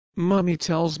Mummy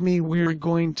tells me we're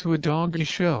going to a doggy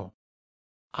show.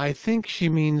 I think she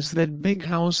means that big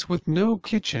house with no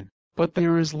kitchen, but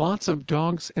there is lots of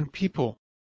dogs and people.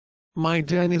 My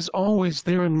den is always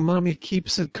there and Mummy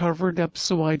keeps it covered up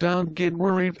so I don't get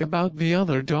worried about the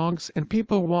other dogs and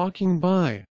people walking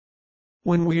by.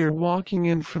 When we are walking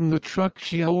in from the truck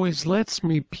she always lets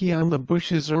me pee on the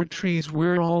bushes or trees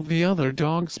where all the other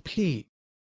dogs pee.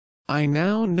 I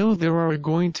now know there are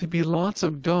going to be lots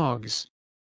of dogs.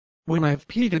 When I've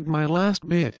peed at my last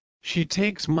bit, she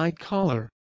takes my collar.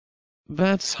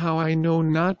 That's how I know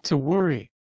not to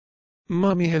worry.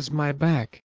 Mummy has my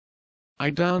back. I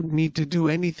don't need to do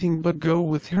anything but go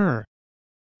with her.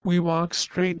 We walk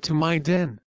straight to my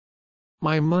den.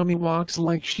 My mummy walks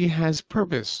like she has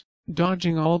purpose,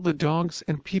 dodging all the dogs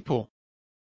and people.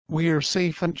 We are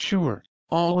safe and sure,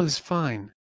 all is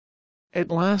fine.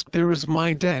 At last there is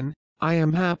my den, I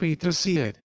am happy to see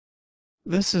it.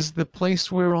 This is the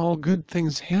place where all good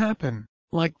things happen,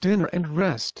 like dinner and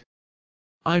rest.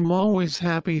 I'm always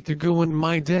happy to go in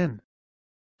my den.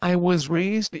 I was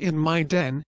raised in my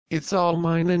den, it's all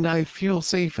mine and I feel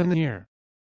safe in here.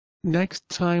 Next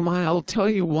time I'll tell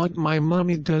you what my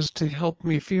mummy does to help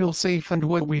me feel safe and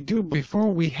what we do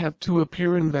before we have to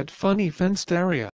appear in that funny fenced area.